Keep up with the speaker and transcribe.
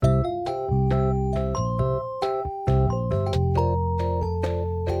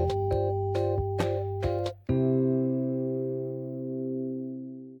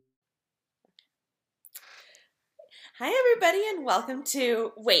everybody, and welcome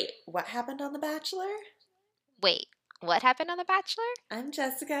to Wait, What Happened on The Bachelor? Wait, what happened on The Bachelor? I'm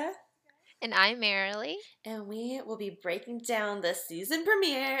Jessica, And I'm Marilee. and we will be breaking down the season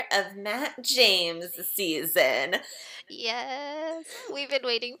premiere of Matt James' season, Yes, we've been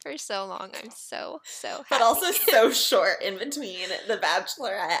waiting for so long. I'm so but happy. also so short in between The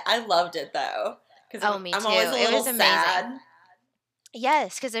Bachelor. I loved it though, because Oh, me I'm too. always a It little was amazing. sad.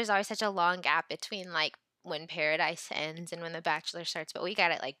 Yes, because there's always such a long gap between like when Paradise ends and when The Bachelor starts, but we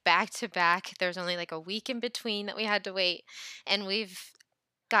got it like back to back. There's only like a week in between that we had to wait, and we've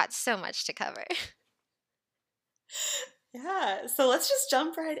got so much to cover. Yeah, so let's just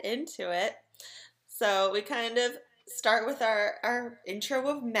jump right into it. So we kind of start with our intro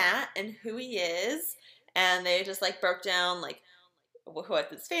of Matt and who he is, and they just like broke down like what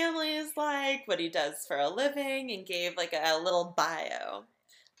his family is like, what he does for a living, and gave like a little bio.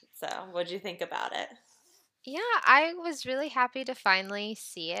 So, what'd you think about it? Yeah, I was really happy to finally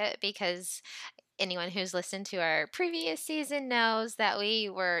see it because anyone who's listened to our previous season knows that we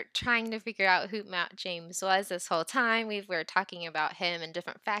were trying to figure out who Matt James was this whole time. We were talking about him and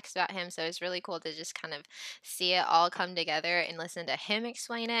different facts about him, so it's really cool to just kind of see it all come together and listen to him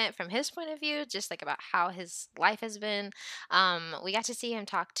explain it from his point of view, just like about how his life has been. We got to see him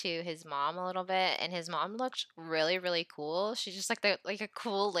talk to his mom a little bit, and his mom looked really, really cool. She's just like a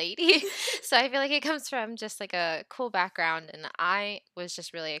cool lady. So I feel like it comes from just like a cool background, and I was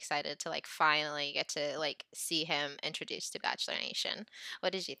just really excited to like finally get to like see him introduced to Bachelor Nation.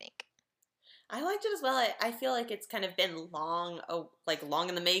 What did you think? I liked it as well. I feel like it's kind of been long, like long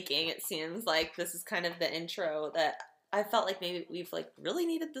in the making. It seems like this is kind of the intro that I felt like maybe we've like really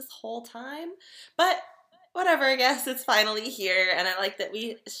needed this whole time. But whatever, I guess it's finally here. And I like that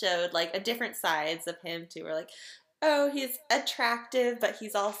we showed like a different sides of him too. We're like, oh, he's attractive, but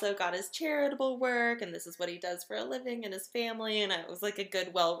he's also got his charitable work, and this is what he does for a living and his family. And it was like a good,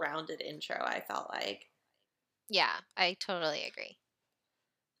 well rounded intro, I felt like. Yeah, I totally agree.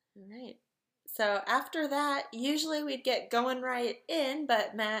 All right. So after that, usually we'd get going right in,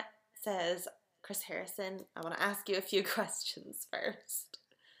 but Matt says, Chris Harrison, I want to ask you a few questions first.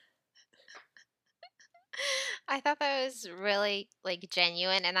 I thought that was really like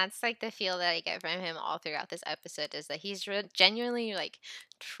genuine, and that's like the feel that I get from him all throughout this episode is that he's genuinely like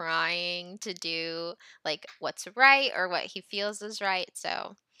trying to do like what's right or what he feels is right.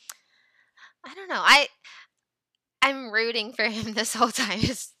 So I don't know. I'm rooting for him this whole time.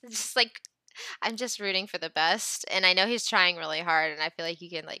 It's just like I'm just rooting for the best, and I know he's trying really hard, and I feel like you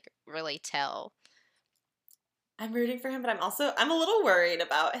can like really tell. I'm rooting for him, but I'm a little worried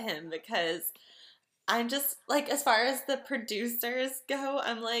about him because I'm just like, as far as the producers go,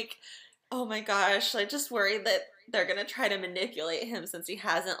 I'm like, oh my gosh, I just worry that they're gonna try to manipulate him since he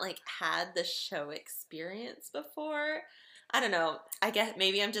hasn't like had the show experience before. I don't know. I guess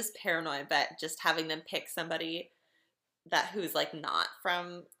maybe I'm just paranoid, but just having them pick somebody that who's like not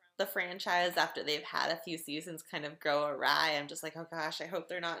from the franchise after they've had a few seasons kind of go awry. I'm just like, oh gosh, I hope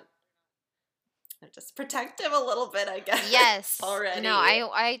they're just protective a little bit, I guess, Yes. No, already.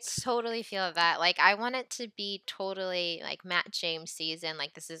 I totally feel that. Like I want it to be totally like Matt James season.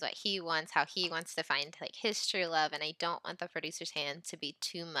 Like this is what he wants, how he wants to find like his true love, and I don't want the producer's hand to be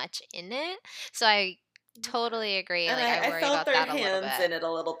too much in it. So I Yeah. totally agree. And Like I I worry felt about their that a little hands bit. in it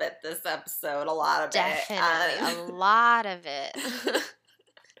a little bit this episode, a lot of it. Definitely. A lot of it.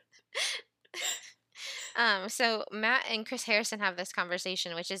 So Matt and Chris Harrison have this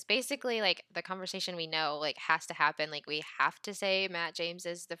conversation, which is basically like the conversation we know like has to happen. Like we have to say Matt James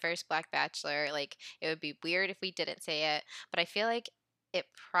is the first Black Bachelor. Like it would be weird if we didn't say it, but I feel like it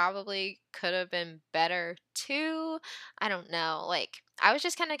probably could have been better too. I don't know. Like I was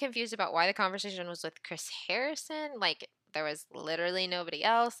just kind of confused about why the conversation was with Chris Harrison. Like there was literally nobody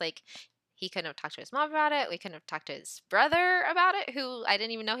else. Like he couldn't have talked to his mom about it. We couldn't have talked to his brother about it, who I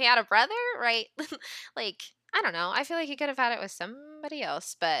didn't even know he had a brother, right? Like, I don't know. I feel like he could have had it with somebody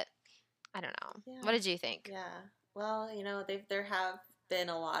else, but I don't know. What Yeah. did you think? Yeah. Well, there have been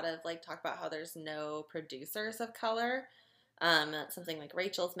a lot of like talk about how there's no producers of color. That's something like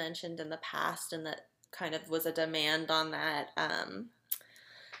Rachel's mentioned in the past, and that kind of was a demand on that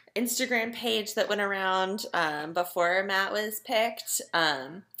Instagram page that went around before Matt was picked.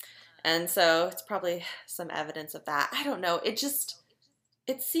 And so it's probably some evidence of that. I don't know. It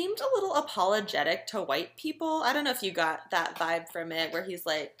seemed a little apologetic to white people. I don't know if you got that vibe from it, where he's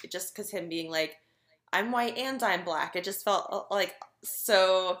like, just because him being like, I'm white and I'm black. It just felt like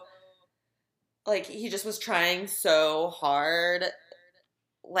so, like he just was trying so hard,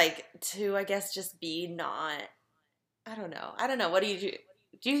 like to, I guess, just be not. I don't know. I don't know. What do you do?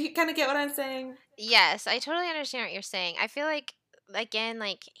 Do you kind of get what I'm saying? Yes, I totally understand what you're saying. I feel like again,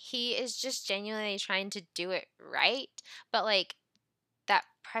 like he is just genuinely trying to do it right, but like that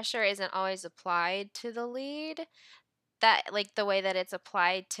pressure isn't always applied to the lead. That like the way that it's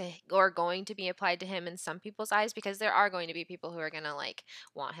applied to or going to be applied to him in some people's eyes because there are going to be people who are going to like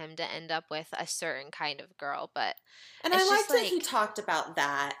want him to end up with a certain kind of girl, but And I it's just liked that he like talked about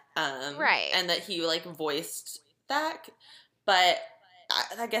that, right. and that he like voiced that. But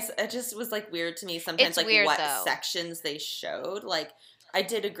I guess it just was like weird to me sometimes, It's like weird what though. sections they showed. Like I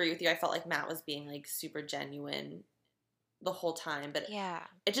did agree with you. I felt like Matt was being like super genuine the whole time, but Yeah.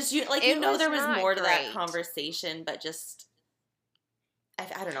 it just you like It was there was not more to that great. conversation, but just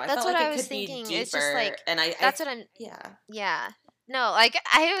I don't know. I That's felt what like I it was could be thinking. It's just deeper, like and that's what I'm yeah. yeah. No, like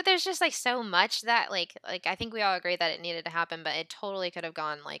I there's just like so much that like I think we all agree that it needed to happen, but it totally could have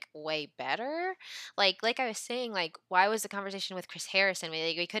gone like way better. Like I was saying, like why was the conversation with Chris Harrison?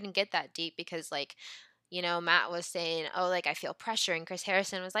 We couldn't get that deep because like Matt was saying, "Oh, like I feel pressure," and Chris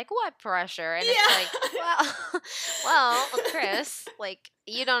Harrison was like, "What pressure?" And it's like, Yeah. well, well, Chris, like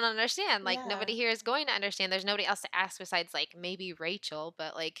you don't understand. Like Yeah. nobody here is going to understand. There's nobody else to ask besides like maybe Rachel,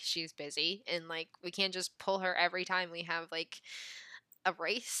 but like she's busy, and like we can't just pull her every time we have like a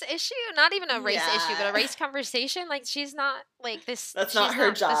race issue. Not even a race issue, but a Yeah. race conversation. Like she's not like this. That's not She's her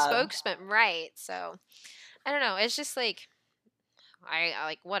not the job. spokesman, right? So I don't know. It's just like I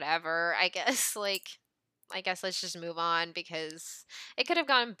like whatever. I guess like I guess let's just move on because it could have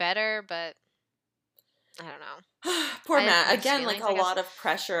gone better, but I don't know. Poor I have Matt. mixed Again, like feelings, a I guess. lot of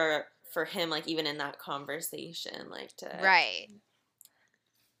pressure for him, like even in that conversation, like to. Right.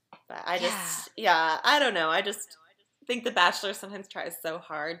 But I Yeah. just, yeah, I don't know. I just think The Bachelor sometimes tries so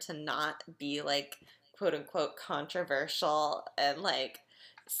hard to not be like quote unquote controversial, and like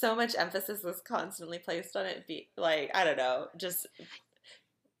so much emphasis was constantly placed on it. Be like, I don't know, just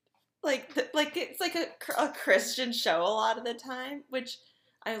like it's like a Christian show a lot of the time, which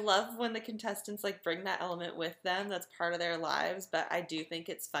I love when the contestants like bring that element with them. That's part of their lives. But I do think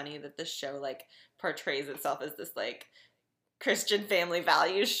it's funny that the show like portrays itself as this like Christian family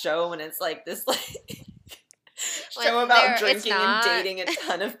values show when it's like this like show When about there it's drinking and not. dating a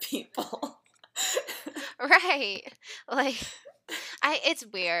ton of people. Right. Like I it's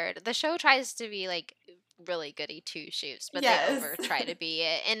weird. The show tries to be like really goody two shoes, but they Yes. over try to be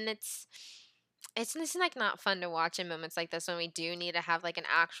it. And it's like not fun to watch in moments like this when we do need to have like an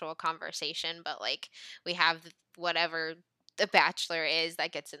actual conversation, but like we have whatever the bachelor is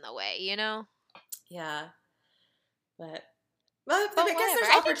that gets in the way, you know? Yeah. But well, But I guess whatever.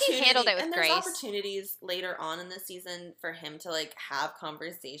 there's I think he handled opportunity, it with and there's grace. opportunities later on in the season for him to like have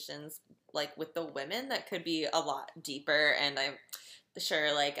conversations like with the women that could be a lot deeper. And I'm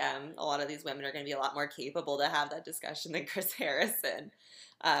sure like a lot of these women are going to be a lot more capable to have that discussion than Chris Harrison.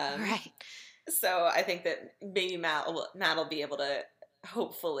 Um, Right. so I think that maybe Matt will be able to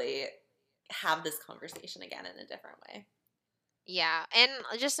hopefully have this conversation again in a different way. Yeah, and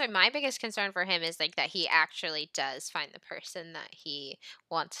just like my biggest concern for him is like that he actually does find the person that he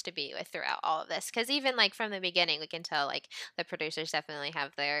wants to be with throughout all of this. Because even like from the beginning, we can tell like the producers definitely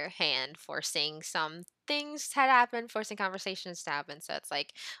have their hand forcing some things to happen, forcing conversations to happen. So it's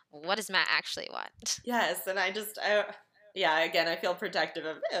like, what does Matt actually want? Yes, and yeah, again, I feel protective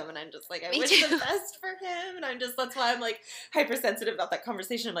of him, and I'm just like, I Me wish the too. best for him, and that's why I'm like hypersensitive about that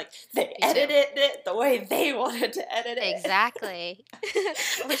conversation. I'm like, they Me too. edited it the way they wanted to edit it. Exactly.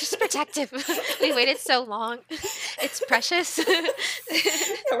 We're just protective. We waited so long. It's precious. And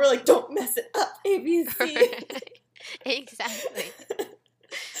we're like, don't mess it up, ABC. Exactly.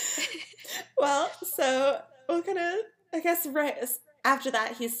 Well, so we'll kind of, I guess, right after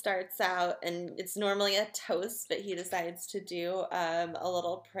that, he starts out, and it's normally a toast, but he decides to do a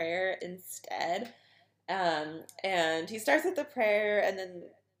little prayer instead. And he starts with the prayer, and then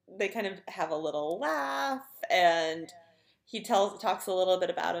they kind of have a little laugh, and he talks a little bit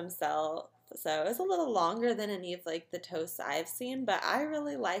about himself. So it was a little longer than any of like the toasts I've seen, but I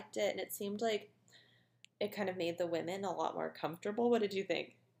really liked it, and it seemed like it kind of made the women a lot more comfortable. What did you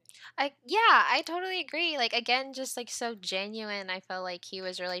think? I totally agree. Like again, just like so genuine. I felt like he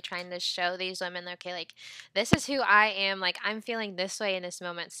was really trying to show these women, okay, like this is who I am. Like I'm feeling this way in this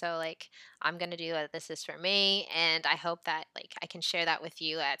moment, so like I'm gonna do what this is for me, and I hope that like I can share that with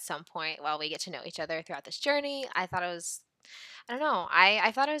you at some point while we get to know each other throughout this journey. I thought it was, I don't know,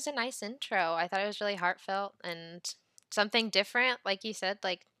 I thought it was a nice intro. I thought it was really heartfelt and something different. Like you said,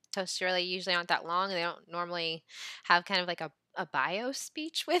 like toasts really usually aren't that long, and they don't normally have kind of like a bio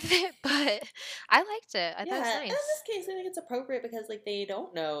speech with it, but I liked it. I thought it was Yeah, and in nice. this case, I think it's appropriate because like they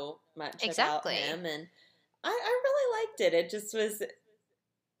don't know much about Exactly. him, and I really liked it. It just was.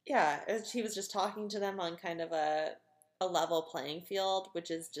 Yeah, he was just talking to them on kind of a level playing field,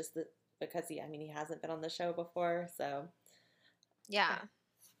 which is just because I mean, he hasn't been on the show before, so Yeah,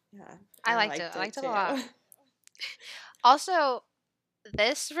 yeah, I I liked it. liked I it liked it a lot. too. Also,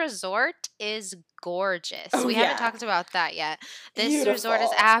 this resort is gorgeous. Oh We haven't yeah, talked about that yet. This resort is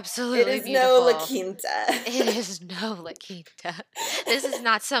beautiful. It absolutely is no La beautiful. Quinta. It is no La Quinta. This is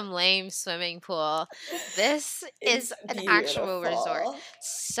not some lame swimming pool. This It's is an actual resort. beautiful.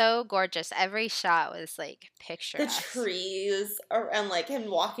 So gorgeous. Every shot was like The picturesque. trees and like him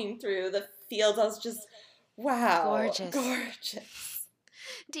walking through the fields, I was just wow, Gorgeous. gorgeous.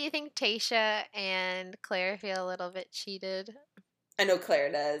 Do you think Tasha and Claire feel a little bit cheated? I know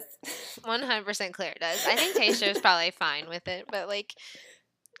Claire does. 100% Claire does. I think Tasha is probably fine with it, but like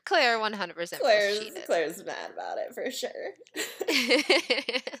Claire 100% feels cheated. Claire's mad about it for sure.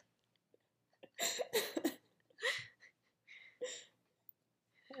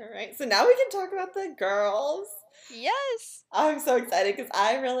 All right, so now we can talk about the girls. Yes. I'm so excited because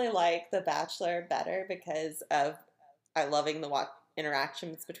I really like The Bachelor better because of I loving the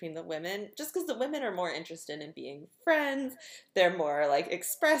interactions between the women. Just because the women are more interested in being friends, they're more like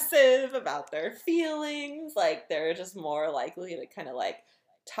expressive about their feelings. Like they're just more likely to kind of like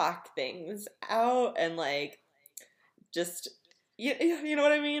talk things out and like just you know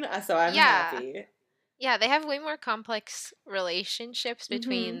what I mean. So I'm Yeah. happy. Yeah, they have way more complex relationships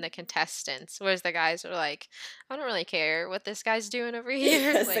between Hmm. the contestants, whereas the guys are like, I don't really care what this guy's doing over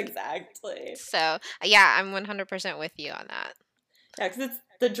here. Yes, Like, exactly. so yeah, I'm 100% with you on that. Yeah, because it's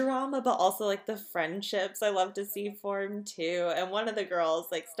the drama, but also like the friendships I love to see form too. And one of the girls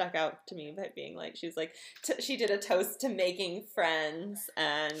like stuck out to me by being like, she's like, she did a toast to making friends,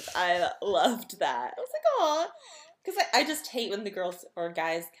 and I loved that. I was like, aw. Because I just hate when the girls or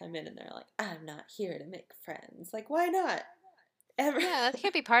guys come in and they're like, I'm not here to make friends. Like, why not? Ever. Yeah, that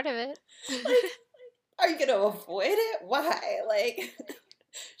can't be part of it. Like, are you going to avoid it? Why? Like,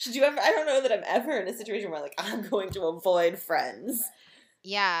 should you ever? I don't know that I'm ever in a situation where like I'm going to avoid friends.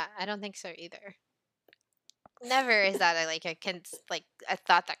 Yeah, I don't think so either. Never is that a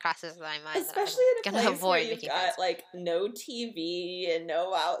thought that crosses my mind that I'm Especially in a gonna place where avoid you've making got friends. like no TV and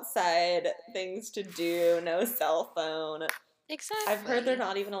no outside things to do, no cell phone. I've heard they're Exactly.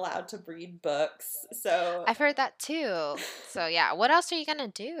 not even allowed to read books. So, I've heard that too. So yeah, what else are you gonna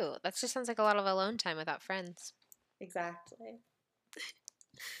do? That just sounds like a lot of alone time without friends. exactly.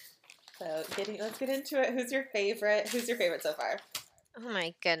 So, let's get into it. Who's your favorite? Who's your favorite so far? Oh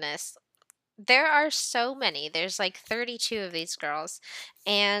my goodness. There are so many. There's like 32 of these girls.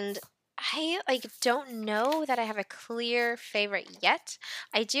 And I like don't know that I have a clear favorite yet.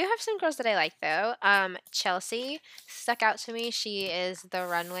 I do have some girls that I like though. Chelsea stuck out to me. She is the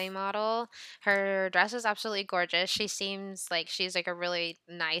runway model. Her dress is absolutely gorgeous. She seems like she's like a really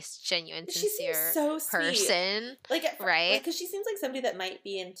nice, genuine, She seems sincere so sweet. person, Like, right? because she seems like somebody that might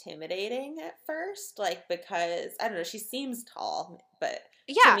be intimidating at first, like because I don't know, she seems tall, but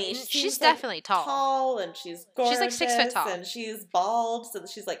to Yeah, me, she she's seems like definitely tall. tall and she's She's like 6 foot gorgeous tall. and she's bald, so that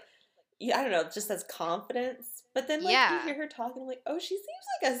she's like, yeah, I don't know, just has confidence. But then, like, you Yeah. hear her talking, I'm like, oh, she seems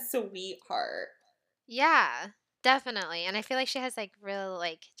like a sweetheart. Yeah, definitely. And I feel like she has like real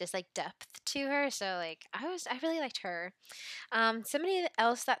like just like depth to her. So like I really liked her. Somebody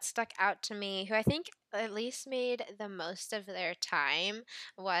else that stuck out to me who I think at least made the most of their time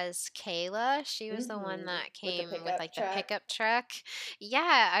was Kayla. She was the one Mm-hmm. that With the came with pickup like the truck. pickup truck.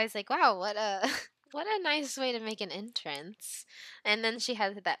 Yeah, I was like, wow, what a what a nice way to make an entrance. And then she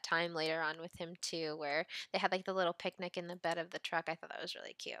had that time later on with him too where they had like the little picnic in the bed of the truck. I thought that was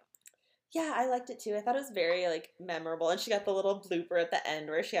really cute. Yeah, I liked it too. I thought it was very like memorable, and she got the little blooper at the end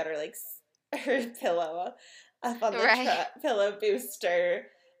where she had her like her pillow up on the Right. truck, pillow booster.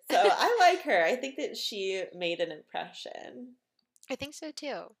 So I like her. I think that she made an impression. I think so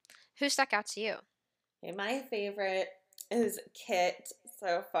too. Who stuck out to you? Okay, my favorite is Kit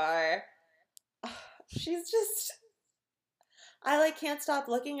so far. She's just I like can't stop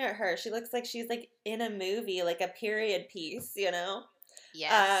looking at her. She looks like she's like in a movie, like a period piece, you know?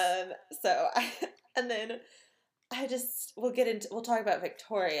 Yes. Um, so I, and then we'll talk about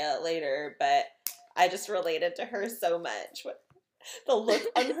Victoria later, but I just related to her so much. The look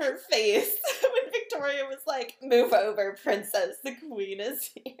on her face when Victoria was like, "Move over, princess, the queen is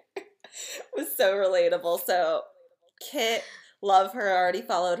here," was so relatable. So Kit, love her, already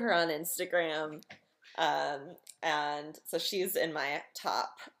followed her on Instagram. Um, and so she's in my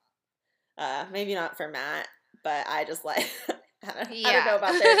top. Maybe not for Matt, but I just like I don't know Yeah.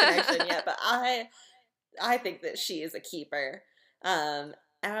 about their connection yet, but I think that she is a keeper.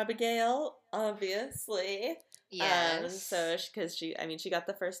 Abigail, obviously. So Yes. because I mean, she got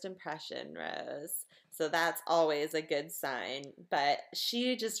the first impression rose, so that's always a good sign. But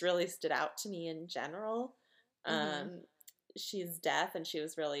she just really stood out to me in general. Mhm. Um, she's deaf, and she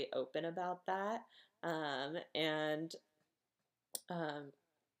was really open about that. And um,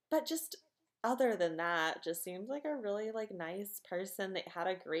 but just other than that, just seems like a really like nice person. They had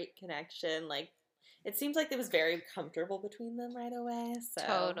a great connection. Like it seems like it was very comfortable between them right away. So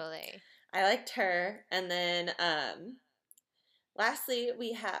Totally. I liked her. And then lastly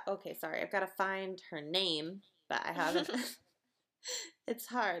we have okay, sorry, I've got to find her name, but I haven't. It's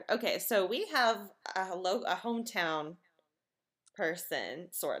hard. Okay, so we have a hometown person,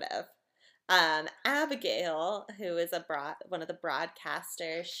 sort of. Abigail, who is one of the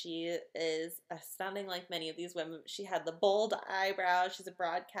broadcasters, she is stunning like many of these women. She had the bold eyebrows. She's a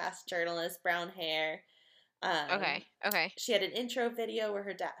broadcast journalist, brown hair. Um, Okay. Okay. she had an intro video where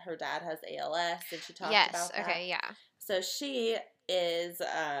her dad has ALS, and she talked Yes. about that. Okay. Yeah. So she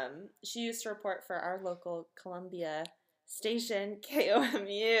used to report for our local Columbia station,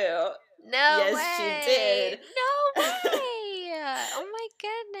 KOMU. No Yes, she way. did. No way. Oh my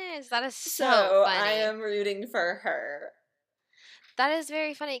goodness. That is so So I funny. am rooting for her. That is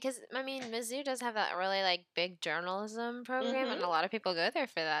very funny because I mean, Mizzou does have that really like big journalism program, and Mm-hmm. a lot of people go there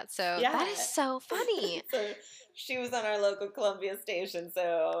for that. So that is Yeah. so funny. So she was on our local Columbia station,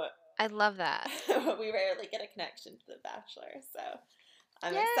 so I love that. we rarely get a connection to The Bachelor. So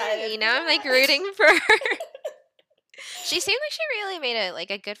I'm excited Yay! for Now I'm like that. rooting for her. She seemed like she really made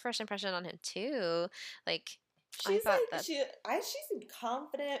a good first impression on him too. Like I She's thought like that she's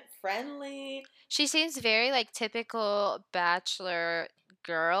confident, friendly. she seems very like typical bachelor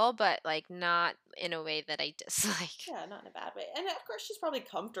girl, but like not in a way that I dislike. Yeah, not in a bad way. And of course she's probably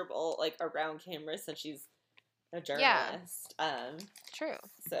comfortable like around cameras since she's a Yeah, journalist. true.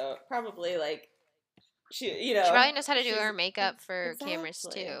 So probably like She probably knows how to do she's her makeup for cameras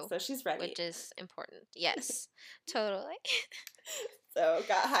exactly. too, So she's ready. which is important. Yes, totally. So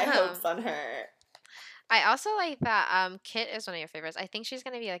got high hopes Um, on her. I also like that Kit is one of your favorites. I think she's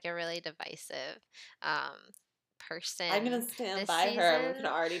gonna be like a really divisive um I'm gonna person stand this by her. I can season.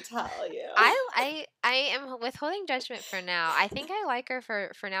 already tell you. I am withholding judgment for now. I think I like her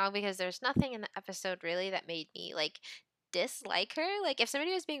for now because there's nothing in the episode really that made me like dislike her. Like if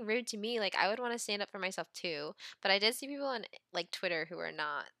somebody was being rude to me, like I would want to stand up for myself too. But I did see people on like Twitter who are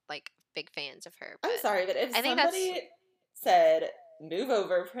not like big fans of her. I'm But sorry, but if I think that's somebody said, "Move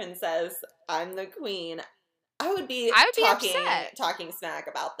over, princess. I'm the queen," I would be I would be talking upset. talking smack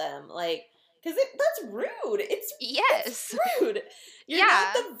about them, like because that's rude. It's Yes. rude. You're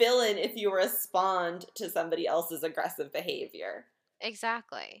not Yeah, the villain if you respond to somebody else's aggressive behavior.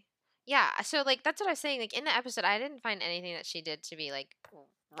 exactly. Yeah, so like that's what I was saying. Like in the episode, I didn't find anything that she did to be like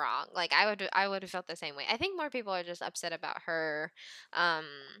wrong. Like I would have felt the same way. I think more people are just upset about her um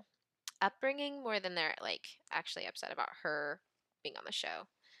upbringing more than they're like actually upset about her being on the show.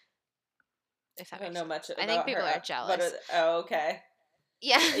 If I that don't makes know much sense. I think about people her. are What are jealous. oh okay,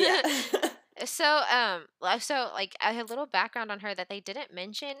 Yeah. yeah. So like I have a little background on her that they didn't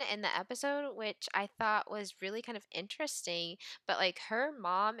mention in the episode, which I thought was really kind of interesting. But like her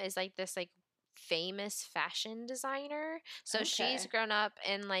mom is like this like famous fashion designer. So she's Okay. grown up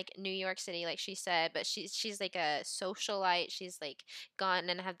in like New York City, like she said, but she's like a socialite. She's like gone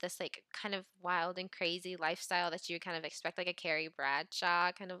and have this like kind of wild and crazy lifestyle that you would kind of expect like a Carrie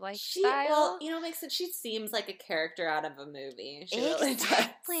Bradshaw kind of Well, lifestyle. makes sense. She seems like a character out of a movie. She really does.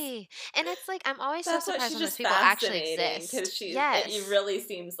 Exactly. And it's like I'm always so That's what surprised she's when those just people actually fascinating because exist. it Yes. really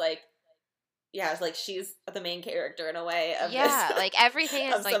seems like yeah, it's like she's the main character in a way of this Yeah, like everything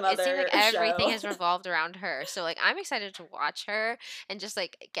has of like some it seems like other everything show. has revolved around her. So like I'm excited to watch her and just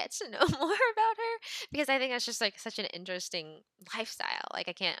like get to know more about her because I think that's just like such an interesting lifestyle. Like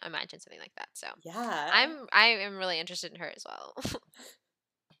I can't imagine something like that. So Yeah. I am really interested in her as well.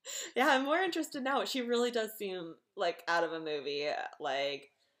 Yeah, I'm more interested now. She really does seem like out of a movie.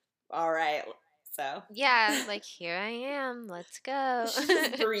 Like, all right. So, Yeah, like here I am. Let's go. she's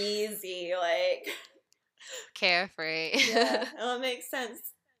just breezy. Like, Carefree. yeah, well, it makes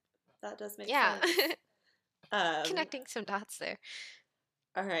sense. That does make Yeah. sense. Um, Connecting some dots there.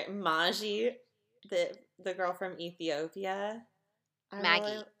 all right, Maji, the girl from Ethiopia. I really,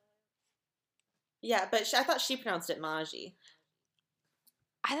 Maggie. yeah, but I thought she pronounced it Maji.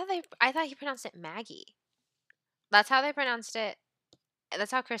 I thought he pronounced it Maggie. That's how they pronounced it.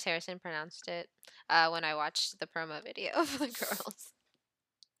 That's how Chris Harrison pronounced it when I watched the promo video for the girls.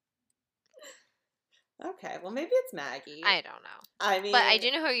 Okay, well maybe it's Maggie. I don't know. I But I mean,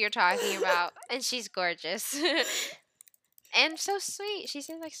 do know who you're talking about, and she's gorgeous. And so sweet. She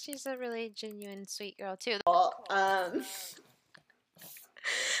seems like she's a really genuine, sweet girl too. Well,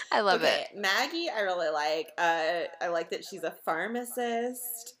 I love it. okay, Maggie, I really like. I like that she's a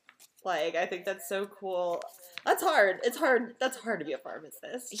pharmacist. Like, I think that's so cool. That's hard. It's hard. That's hard to be a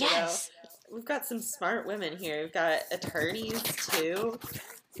pharmacist, you know? Yes. We've got some smart women here. We've got attorneys, too.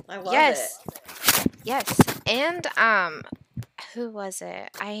 I love it. Yes. Yes. And who was it?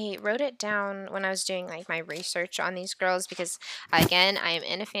 I wrote it down when I was doing like my research on these girls because again, I am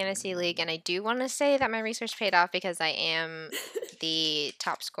in a fantasy league and I do want to say that my research paid off because I am the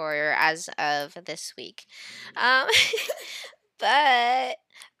top scorer as of this week. Um but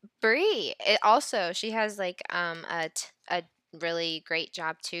Brie, it also she has like a really great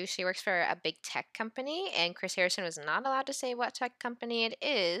job too. She works for a big tech company, and Chris Harrison was not allowed to say what tech company it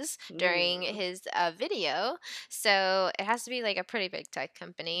is during Mm, his video. So it has to be like a pretty big tech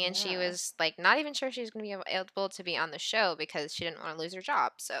company, and she yeah. was like not even sure she was going to be able to be on the show because she didn't want to lose her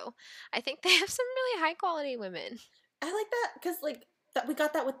job. So I think they have some really high quality women. I like that because, like, that we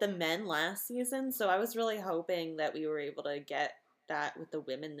got that with the men last season, so I was really hoping that we were able to get that with the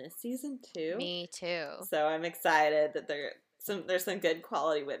women this season, too. Me too. So I'm excited that there's some good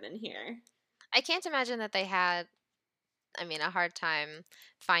quality women here. I can't imagine that they had a hard time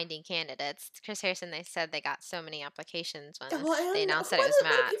finding candidates. Chris Harrison, they said they got so many applications when Well, they and announced that it was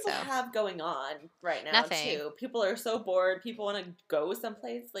what do Matt, people so have going on right now nothing. too? People are so bored. People want to go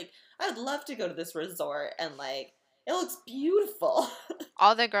someplace. Like, I would love to go to this resort and like it looks beautiful.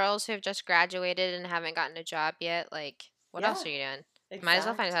 All the girls who've just graduated and haven't gotten a job yet, like, what Yeah, else are you doing? Might as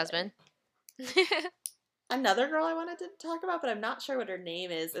well find a exactly. husband. Another girl I wanted to talk about, but I'm not sure what her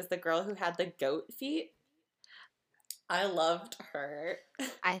name is the girl who had the goat feet. I loved her.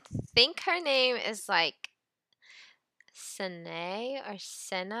 I think her name is like Sine or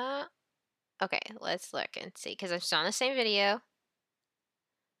Senna. Okay, let's look and see because I'm still on the same video.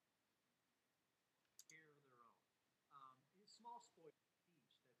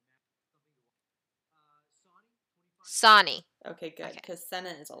 Sonny. Okay, good, Okay, because Senna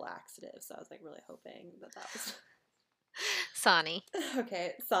is a laxative, so I was like really hoping that that was Sonny.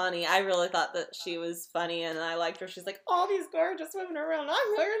 okay. Sonny, I really thought that she was funny, and I liked her. She's like, all these gorgeous women around.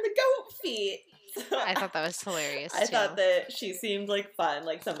 I'm wearing the goat feet. So I thought that was hilarious I thought too. that she seemed like fun,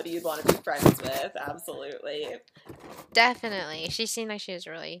 like somebody you'd want to be friends with. Absolutely. Definitely. She seemed like she was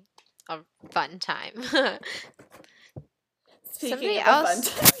really a fun time. Speaking Somebody of a fun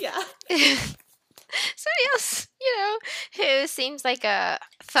else, time, yeah. somebody else, who seems like a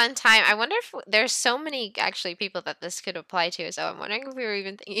fun time. I wonder if there's so many actually people that this could apply to. So I'm wondering if we were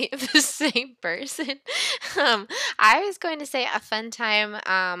even thinking of the same person. Um, I was going to say a fun time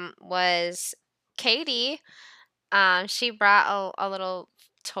was Katie. She brought a little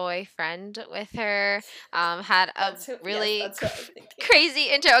toy friend with her. Had a Yes, really that's what I was thinking. crazy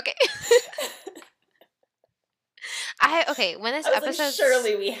intro. Okay. Okay, when this I was like, episode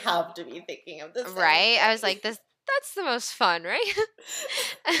surely we have to be thinking of the same right, I was thing. like, this that's the most fun, right?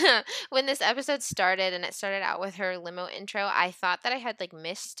 When this episode started and it started out with her limo intro, I thought that I had like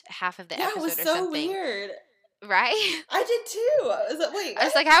missed half of the Yeah, it was episode or so something. weird. Right? I did too. I was like, wait, I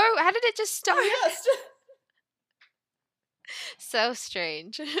was what? like, how did it just start? Oh, yes. So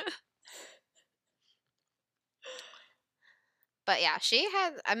strange. But yeah, she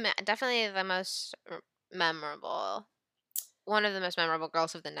had definitely the most memorable, one of the most memorable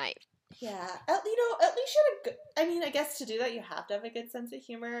girls of the night. Yeah, at least she had a good. I mean, I guess to do that, you have to have a good sense of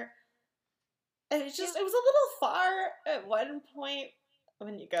humor. And Yeah. it was a little far at one point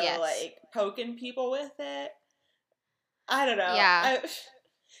when you go Yes. like poking people with it. I don't know. Yeah.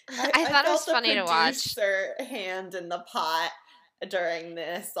 I I thought it was felt the funny to watch. producer hand in the pot during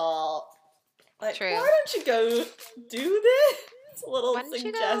this all. Like, True. why don't you go do this? Why Little don't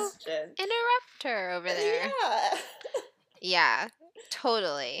you go suggestion. interrupt her over there? Yeah. Yeah,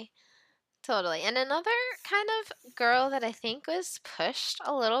 totally. Totally. And another kind of girl that I think was pushed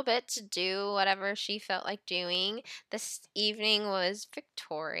a little bit to do whatever she felt like doing this evening was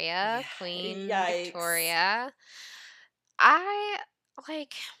Victoria, Yeah. Queen Yikes. Victoria. I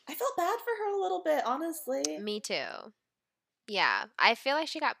like I felt bad for her a little bit, honestly. me too. Yeah, I feel like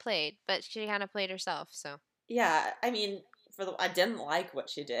she got played, but she kind of played herself, so. Yeah, I mean, I didn't like what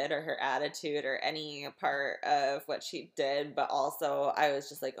she did or her attitude or any part of what she did, but also I was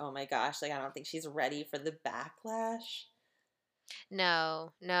just like, oh my gosh, like I don't think she's ready for the backlash.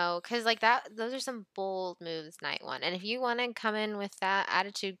 No, no, because like that, those are some bold moves, night one. And if you want to come in with that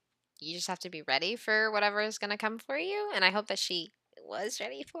attitude, you just have to be ready for whatever is going to come for you. And I hope that she was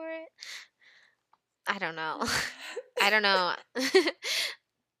ready for it. I don't know. I don't know.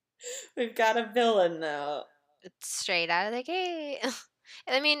 We've got a villain though. It's straight out of the gate.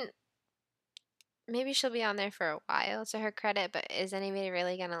 I mean, maybe she'll be on there for a while to her credit, but is anybody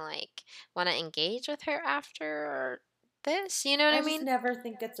really gonna like want to engage with her after this? You know what I I just mean? never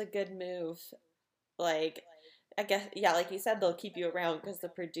think it's a good move. Like, I guess, yeah, like you said, they'll keep you around because the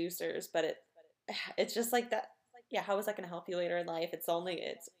producers, but it's just like that. Yeah, how is that going to help you later in life? It's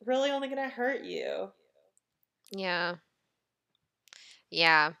really only going to hurt you. Yeah.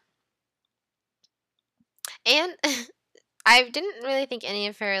 Yeah. And I didn't really think any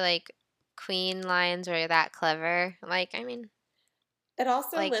of her like queen lines were that clever. Like, I mean, It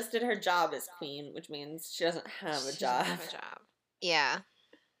also like listed her job as queen, which means she doesn't have a she doesn't job. have a job. Yeah,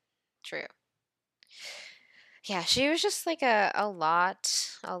 true. Yeah, she was just like a lot.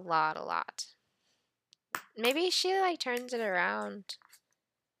 Maybe she like turns it around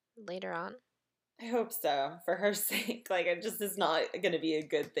later on. I hope so, for her sake. Like, it just is not going to be a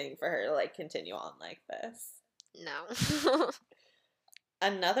good thing for her to, like, continue on like this. No.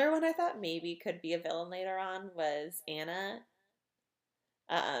 Another one I thought maybe could be a villain later on was Anna.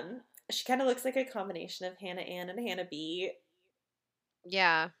 She kind of looks like a combination of Hannah Ann and Hannah B.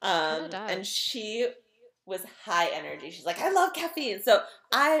 Yeah, she kind of And does. she was high energy. She's like, I love caffeine. So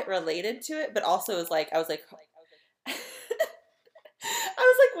I related to it, but also was like, I was like, I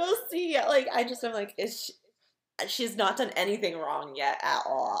was like, we'll see. Like, I just am like, she's not done anything wrong yet at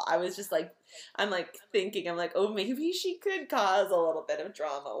all. I was just like, I'm like thinking, I'm like, oh, maybe she could cause a little bit of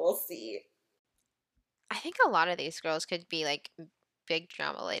drama. We'll see. I think a lot of these girls could be like big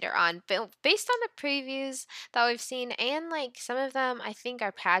drama later on, but based on the previews that we've seen, and like some of them, I think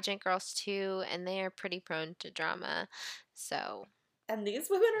are pageant girls too, and they are pretty prone to drama. So And these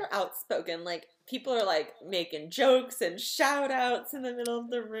women are outspoken. Like, people are like making jokes and shout outs in the middle of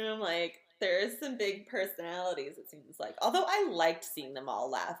the room. Like, there's some big personalities, it seems like. Although I liked seeing them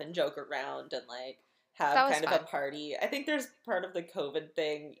all laugh and joke around and like have that was kind of a fun. party. I think there's part of the COVID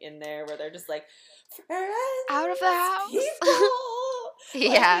thing in there where they're just like, Out of the friends, house. people,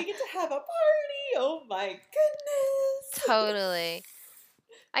 like Yeah, we get to have a party. Oh my goodness. totally.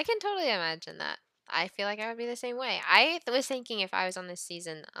 I can totally imagine that. I feel like I would be the same way. Was thinking if I was on this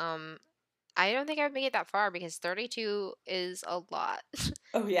season, I don't think I would make it that far because 32 is a lot.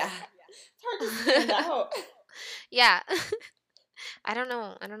 Oh yeah. It's hard to stand out. Yeah. I don't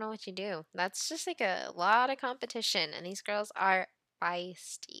know. I don't know what you do. That's just like a lot of competition, and these girls are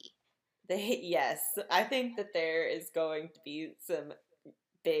feisty. Yes, I think that there is going to be some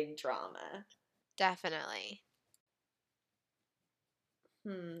big drama. Definitely.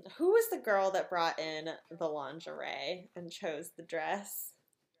 Who was the girl that brought in the lingerie and chose the dress?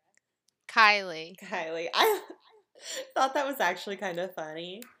 Kylie. Kylie. I thought that was actually kind of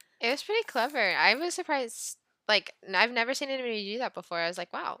funny. It was pretty clever. I was surprised. Like, I've never seen anybody do that before. I was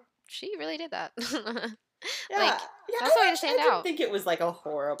like, wow, she really did that. Yeah, Like, yeah. that's the way to I stand didn't out. think it was like a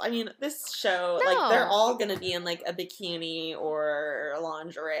horrible. I mean, this show, like, they're No, all gonna be in like a bikini or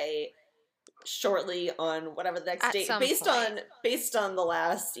lingerie shortly on whatever the next at date, some point. based on the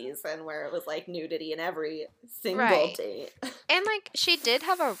last season where it was like nudity in every single Right. date. And like she did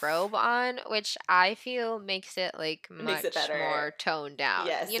have a robe on, which I feel makes it like It makes it much better. more toned down.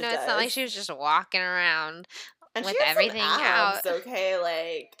 Yes, You it know, it's not like does. she was just walking around And she with has some everything out. abs, okay?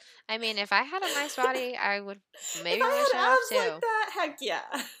 Like, I mean, if I had a nice body, I would if maybe want to I show it had off abs like too. that, heck yeah.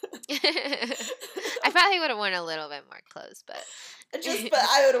 I probably would have worn a little bit more clothes, but But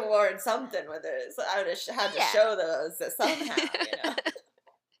I would have worn something with it. So I would have had to yeah. show those somehow.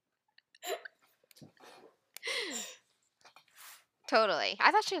 Totally.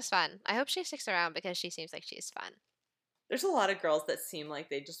 I thought she was fun. I hope she sticks around because she seems like she's fun. There's a lot of girls that seem like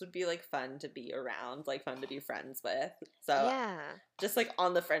they just would be like fun to be around, like fun to be friends with. So Yeah. just like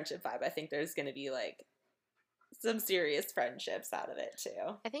on the friendship vibe, I think there's gonna be like some serious friendships out of it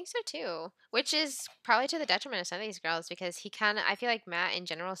too. I think so too. Which is probably to the detriment of some of these girls because he kind of, I feel like Matt in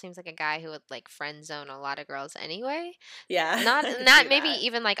general seems like a guy who would like friend zone a lot of girls anyway. Yeah, Not I could see not maybe that.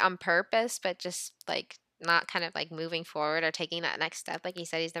 even like on purpose, but just like not kind of like moving forward or taking that next step. Like he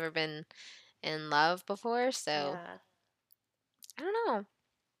said, he's never been in love before, so Yeah. I don't know.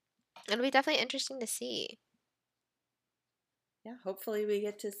 It'll be definitely interesting to see. Yeah, hopefully we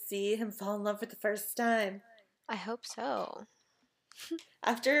get to see him fall in love for the first time. I hope so.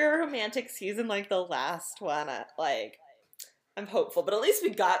 After a romantic season like the last one, I'm hopeful, but at least we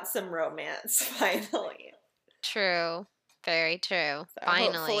got some romance finally. True. Very true. So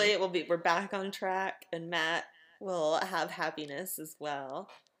hopefully Finally. we're back on track and Matt will have happiness as well.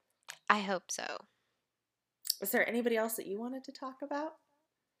 I hope so. Is there anybody else that you wanted to talk about?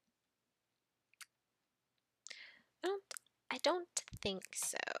 I don't I don't think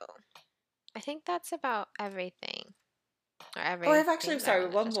so. I I think that's about everything. Or Oh, I've actually, everything that I sorry,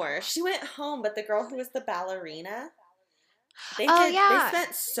 wanted one to talk more. about. She went home, but the girl who was the ballerina, Oh they yeah,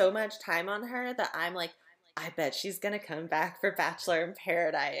 spent so much time on her that I'm like, I bet she's gonna come back for Bachelor in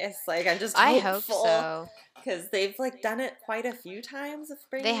Paradise. Like, I'm just I hope hopeful so. because they've like done it quite a few times of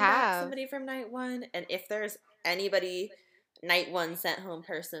They bringing back have. somebody from night one. And if there's anybody night one sent home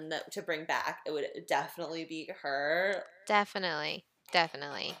person that to bring back, it would definitely be her. Definitely.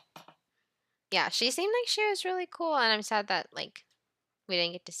 Definitely. Yeah, she seemed like she was really cool, and I'm sad that like we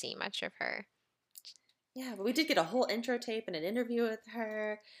didn't get to see much of her. Yeah, but we did get a whole intro tape and an interview with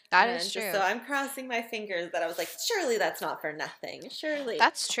her. That is And just so true. I'm crossing my fingers that I was like, surely that's not for nothing. Surely.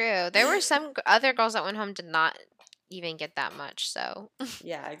 That's true. There were some other girls that went home did not even get that much, so.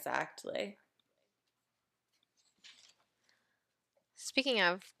 Yeah, exactly. Speaking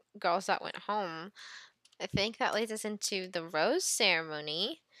of girls that went home, I think that leads us into the rose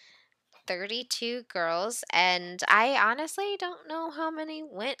ceremony. 32 girls, and I honestly don't know how many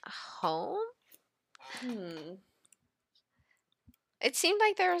went home. Hmm. It seemed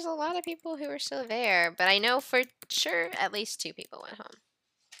like there was a lot of people who were still there, but I know for sure at least 2 people went home.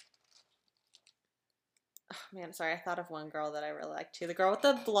 Oh, man, sorry. I thought of one girl that I really liked too. The girl with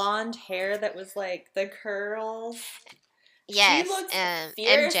the blonde hair that was like the curls. She Yes, looks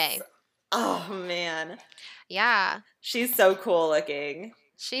fierce. MJ. Oh, man. Yeah, She's so cool looking.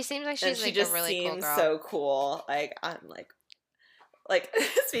 she seems like And she's she like a just really cool seems girl. so cool. Like, I'm like,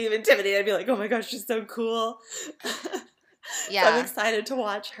 speaking of intimidated, I'd be like, oh my gosh, she's so cool. So I'm Yeah, excited to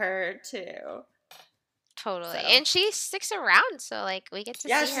watch her too. totally. So And she sticks around, so like we get to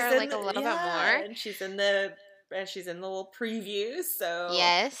yeah, see she's her in like a the little bit yeah, more. and she's in the little preview. So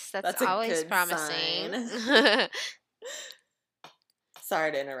Yes, that's that's a always good promising. sign.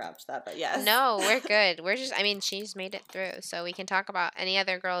 Sorry to interrupt that, but yes. No, we're good. We're just, I mean, she's made it through, so we can talk about any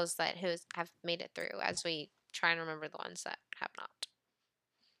other girls that have made it through as we try and remember the ones that have not.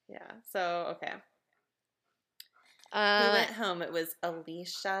 Yeah. So okay, who Um, went home? It was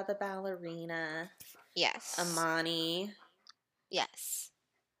Alicia the ballerina, yes, Amani. yes.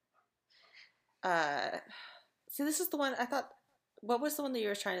 Uh, see, this is the one I thought. What was the one that you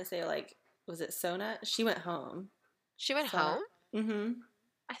were trying to say? Like, was it Sona? She went home. She went Sona. home. Mm-hmm.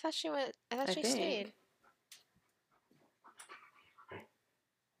 I thought she went. I thought I she think. stayed.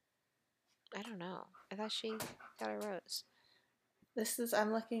 I don't know. I thought she got a rose.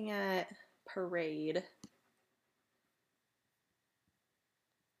 I'm looking at Parade.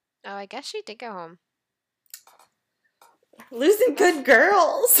 Oh, I guess she did go home. Losing good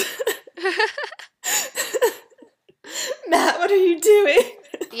girls. Matt, what are you doing?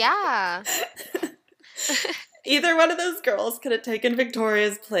 Yeah. Either one of those girls could have taken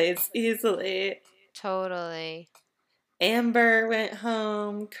Victoria's place easily. Totally. Amber went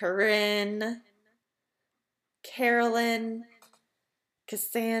home. Corinne. Carolyn.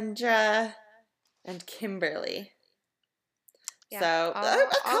 Cassandra. And Kimberly. Yeah. So, All a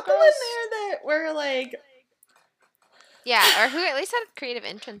couple girls. in there that were like... Yeah, or who at least had creative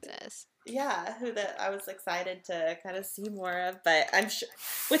entrances. Yeah, who that I was excited to kind of see more of. But I'm sure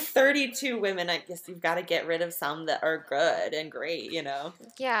with 32 women, I guess you've got to get rid of some that are good and great, you know?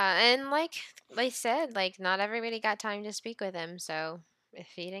 Yeah, and like they said, like not everybody got time to speak with him, so if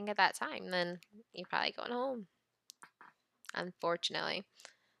he didn't get that time, then you're probably going home. Unfortunately.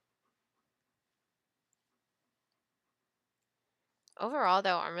 Overall,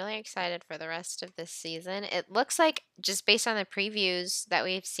 though, I'm really excited for the rest of this season. It looks like, just based on the previews that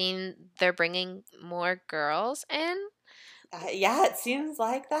we've seen, they're bringing more girls in. Yeah, it seems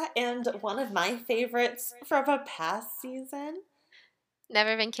like that. And one of my favorites from a past season.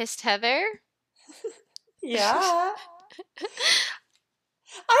 Never Been Kissed Heather. Yeah.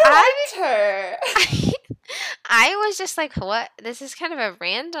 I I liked her. I was just like, what? This is kind of a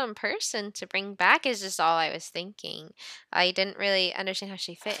random person to bring back, is just all I was thinking. I didn't really understand how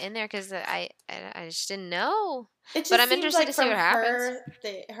she fit in there because I just didn't know. It But just I'm seems interested like to see from what happens.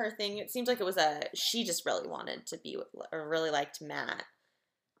 her thing, it seems like it was she just really wanted to be, or really liked Matt,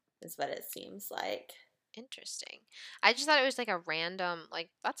 is what it seems like. Interesting. I just thought it was like a random, like,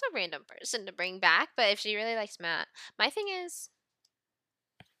 that's a random person to bring back. But if she really likes Matt, my thing is,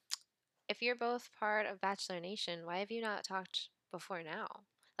 if you're both part of Bachelor Nation, why have you not talked before now?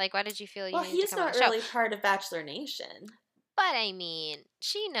 Like, why did you feel you Well, needed to he's come on the not show? really part of Bachelor Nation. But I mean,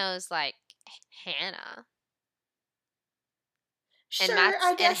 she knows like Hannah. And Sure,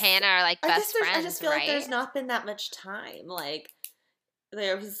 Matt's and Hannah are like best I just friends, feel like right? there's not been that much time. Like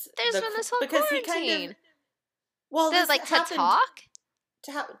there was There's been this whole because he kind of quarantine. this Like to happened talk?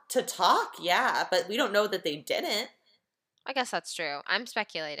 to talk, yeah, but we don't know that they didn't. I guess that's true. I'm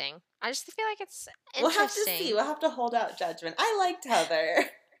speculating. I just feel like it's We'll have to see. interesting. We'll have to hold out judgment. I liked Heather.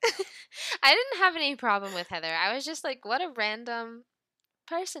 I didn't have any problem with Heather. I was just like, what a random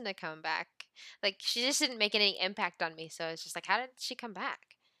person to come back. Like, she just didn't make any impact on me. So it's just like, how did she come back?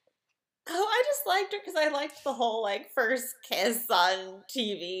 Oh, I just liked her because I liked the whole like first kiss on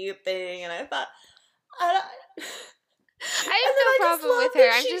TV thing, and I thought, I don't, I and then have I no just problem love with her.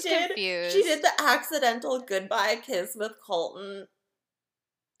 that I'm just she did confused. the accidental goodbye kiss with Colton.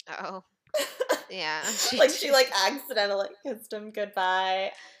 Oh, yeah, she Like she did. like accidentally kissed him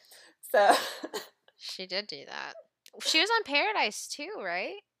goodbye. So She did do that. She was on Paradise too,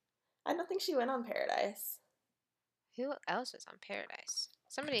 right? I don't think she went on Paradise. Who else was on Paradise?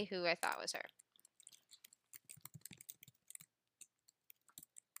 Somebody who I thought was her.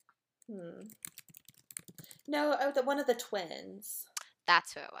 Hmm. No, one of the twins.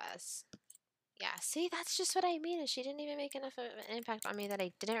 That's who it was. Yeah, see, that's just what I mean. Is she didn't even make enough of an impact on me that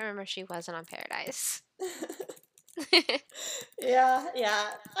I didn't remember she wasn't on Paradise. Yeah, yeah.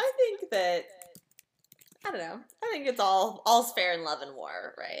 I think that I don't know. I think it's all's fair in love and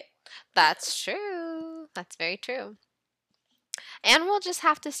war, right? That's true. That's very true. And we'll just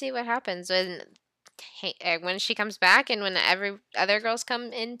have to see what happens when she comes back and when every other girls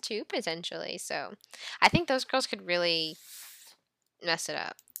come in too potentially. So, I think those girls could really mess it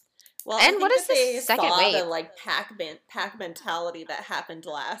up. Well, I And what think is that this they second saw the wave? like pack mentality that happened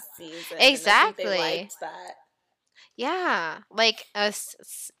last season, and I think they Exactly. liked that. Yeah, like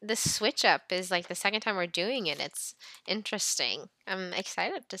the switch up is like the second time we're doing it. It's interesting. I'm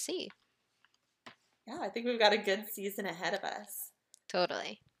excited to see. Yeah, I think we've got a good season ahead of us,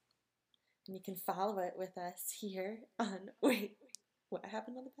 Totally. and you can follow it with us here on. Wait, what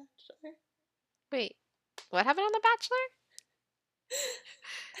happened on The Bachelor? Wait, what happened on The Bachelor?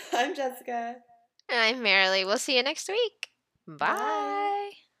 I'm Jessica. And I'm Marilee. We'll see you next week. Bye. Bye.